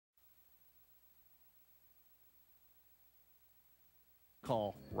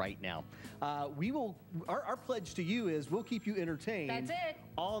call right now. Our pledge to you is we'll keep you entertained. That's it.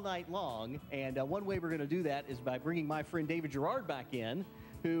 All night long. And one way we're going to do that is by bringing my friend David Gerard back in,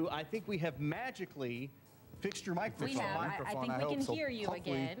 who I think we have magically fixed your microphone. We have. I think we can hear you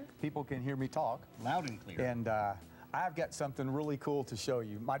again. People can hear me talk. Loud and clear. And I've got something really cool to show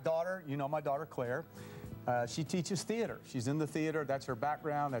you. My daughter, you know my daughter Claire, she teaches theater. She's in the theater. That's her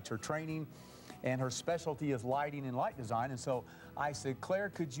background. That's her training. And her specialty is lighting and light design. And so I said, Claire,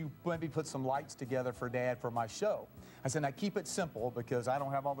 could you maybe put some lights together for Dad for my show? I said, now keep it simple because I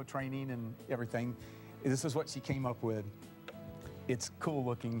don't have all the training and everything. This is what she came up with. It's cool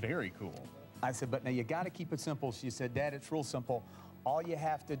looking. Very cool. I said, but now you got to keep it simple. She said, Dad, it's real simple. All you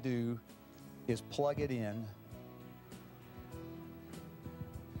have to do is plug it in,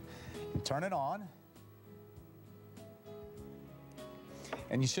 turn it on,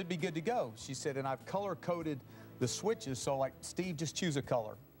 and you should be good to go. She said, and I've color-coded the switches, so like, Steve, just choose a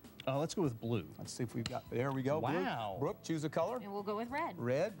color. Let's go with blue. Let's see if we've got, there we go. Wow. Brooke, choose a color. And we'll go with red.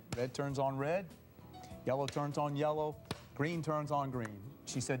 Red. Red turns on red. Yellow turns on yellow. Green turns on green.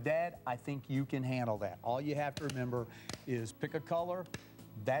 She said, Dad, I think you can handle that. All you have to remember is pick a color.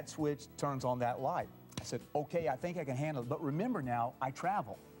 That switch turns on that light. I said, okay, I think I can handle it. But remember now, I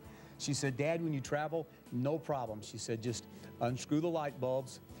travel. She said, Dad, when you travel, no problem. She said, just unscrew the light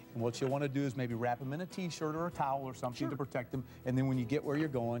bulbs. And what you'll want to do is maybe wrap them in a T-shirt or a towel or something to protect them. And then when you get where you're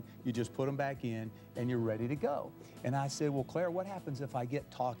going, you just put them back in and you're ready to go. And I said, well, Claire, what happens if I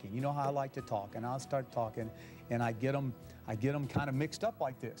get talking? You know how I like to talk. And I'll start talking and I get them kind of mixed up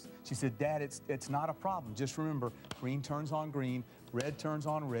like this. She said, Dad, it's not a problem. Just remember, green turns on green, red turns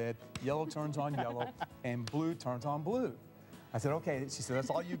on red, yellow turns on yellow, and blue turns on blue. I said, okay. She said, that's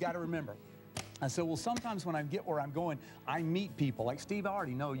all you got to remember. I said, well, sometimes when I get where I'm going, I meet people. Like, Steve, I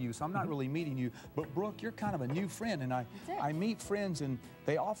already know you, so I'm not really meeting you. But, Brooke, you're kind of a new friend, and I meet friends, and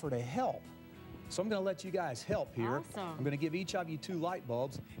they offer to help. So I'm going to let you guys help here. Awesome. I'm going to give each of you 2 light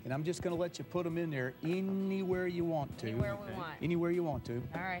bulbs, and I'm just going to let you put them in there anywhere you want to. Anywhere we want. Anywhere you want to.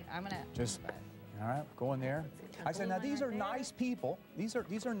 All right, I'm going to... Just, all right, go in there. I said, now these are nice people. These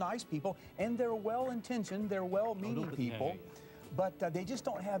are nice people, and they're well-intentioned, they're well-meaning people. But they just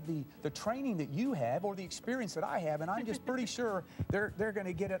don't have the training that you have or the experience that I have, and I'm just pretty sure they're going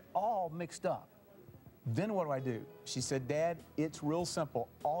to get it all mixed up. Then what do I do? She said, Dad, it's real simple.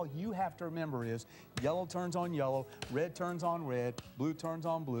 All you have to remember is yellow turns on yellow, red turns on red, blue turns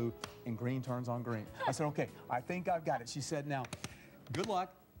on blue, and green turns on green. I said, okay, I think I've got it. She said, now, good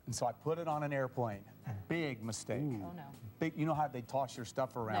luck. And so I put it on an airplane. Big mistake. Oh, no. Big, you know how they toss your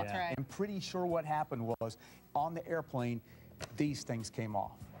stuff around? That's right. I'm pretty sure what happened was on the airplane, these things came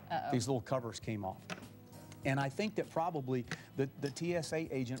off. These little covers came off. And I think that probably the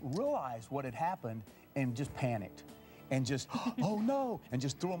TSA agent realized what had happened and just panicked and just, oh no, and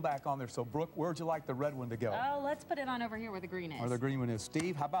just threw them back on there. So, Brooke, where'd you like the red one to go? Oh, let's put it on over here where the green is. Where the green one is.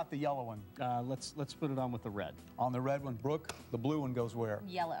 Steve, how about the yellow one? Let's put it on with the red. On the red one. Brooke, the blue one goes where?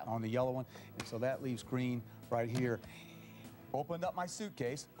 Yellow. On the yellow one. And so that leaves green right here. Opened up my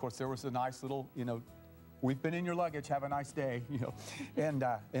suitcase. Of course, there was a nice little, you know, we've been in your luggage, have a nice day, you know,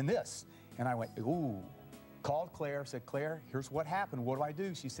 and this. And I went, ooh. Called Claire, said, Claire, here's what happened. What do I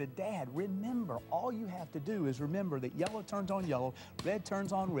do? She said, Dad, remember, all you have to do is remember that yellow turns on yellow, red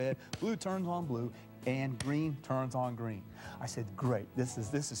turns on red, blue turns on blue, and green turns on green. I said, great, this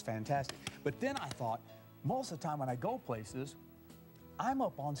is fantastic. But then I thought, most of the time when I go places, I'm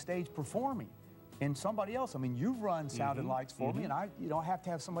up on stage performing. And somebody else, I mean, you've run sound and lights for me, and I have to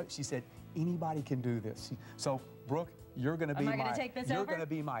have somebody. She said, anybody can do this. So, Brooke, you're going to be you're going to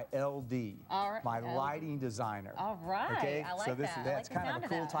be my LD, my lighting designer. All right, okay? I like so that's like kind of a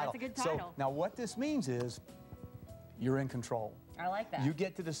cool title. That's a good title. So now what this means is you're in control. I like that. You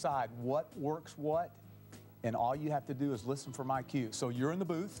get to decide what works what, and all you have to do is listen for my cue. So you're in the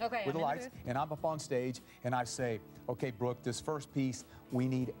booth with the lights, and I'm up on stage, and I say, okay, Brooke, this first piece, we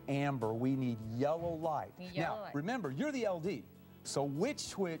need amber, we need yellow light. Now, remember, you're the LD, so which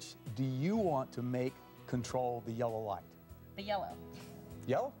switch do you want to make control the yellow light? The yellow.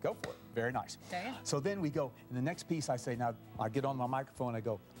 Yellow? Go for it. Very nice. Okay. So then we go, in the next piece I say, now I get on my microphone and I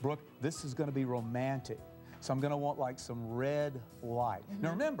go, Brooke, this is going to be romantic. So I'm going to want like some red light. Now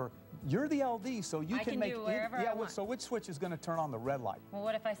remember, you're the LD, so you can make it. I want. So which switch is going to turn on the red light? Well,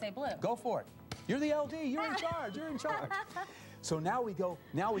 what if I say blue? Go for it. You're the LD. You're in charge. You're in charge. So now we go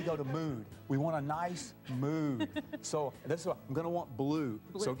to mood. We want a nice mood. So this is what I'm going to want blue.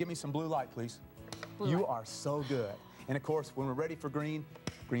 So give me some blue light, please. You are so good. And of course, when we're ready for green,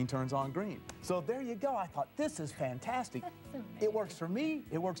 green turns on green. So there you go. I thought, this is fantastic. It works for me.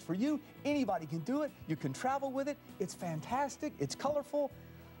 It works for you. Anybody can do it. You can travel with it. It's fantastic. It's colorful.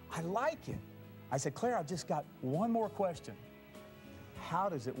 I like it. I said, Claire, I've just got one more question. How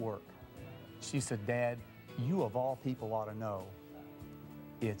does it work? She said, Dad, you of all people ought to know.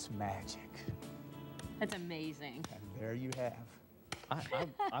 It's magic. That's amazing. And there you have.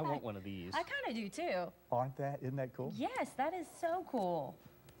 I want one of these. I kind of do too. Isn't that cool? Yes, that is so cool.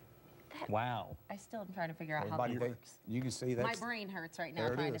 Wow. I still am trying to figure out how Everybody, that works. you can see that. My brain hurts right now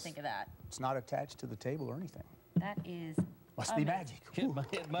There it trying to is. think of that. It's not attached to the table or anything. That is Must be amazing.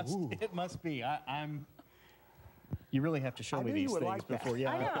 magic. It must be. I'm. You really have to show I me knew you these would things like that. before.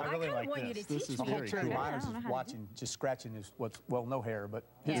 Yeah, I know. I really kinda like want you this. to This teach is me. very Terry cool. Myers I don't is know how to watching, just scratching his well, no hair, but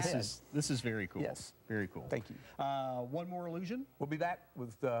Yeah. This is very cool. Yes. Very cool. Thank you. One more illusion. We'll be back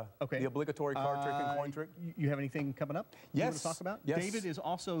with the Okay. obligatory card trick and coin trick. You have anything coming up? You want Yes. to talk about? Yes. David is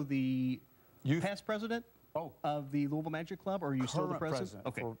also the Youth- past president of the Louisville Magic Club, or are you still the Current president?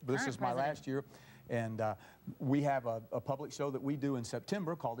 Okay. This Current is my president. last year, and we have a public show that we do in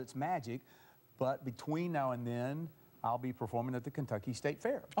September called It's Magic, but between now and then, I'll be performing at the Kentucky State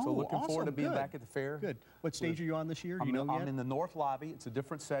Fair. So Oh, looking forward to awesome. being Good. back at the fair. Good. What stage are you on this year? Do you know I'm yet? in the north lobby. It's a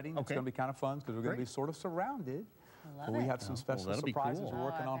different setting. It's Okay. going to be kind of fun because we're going to Great. be sort of surrounded. I love But we it. have some special that'll be surprises cool. we're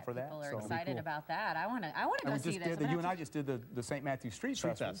working I on bet for that. people are so- excited about that. I want to And go we see just this. did you and I just did the St. Matthew Street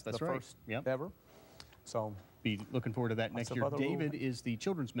Street Festival, Fest, that's the right. first Yep. ever. So Be looking forward to that Lots next of year. other little- David is the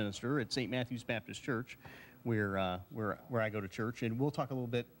children's minister at St. Matthew's Baptist Church, where I go to church, and we'll talk a little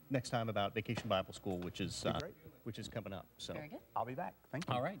bit next time about Vacation Bible School, which is coming up. So. Very good. I'll be back. Thank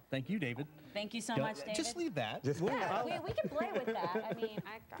you. All right. Thank you, David. Thank you so Don't- much, David. Just leave that. Yeah, we can play with that. I mean,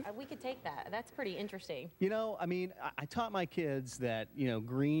 we could take that. That's pretty interesting. You know, I mean, I taught my kids that,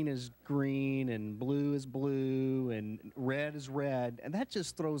 green is green and blue is blue and red is red, and that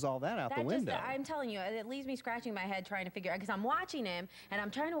just throws all that out the window. I'm telling you, it leaves me scratching my head trying to figure out, because I'm watching him and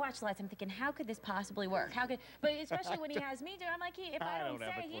I'm trying to watch the lights. I'm thinking, how could this possibly work? But especially when he has me do, I'm like, if I don't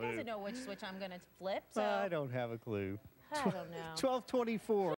have a say, he clue. doesn't know which switch I'm going to flip. So I don't have a clue. I don't know. 12:24.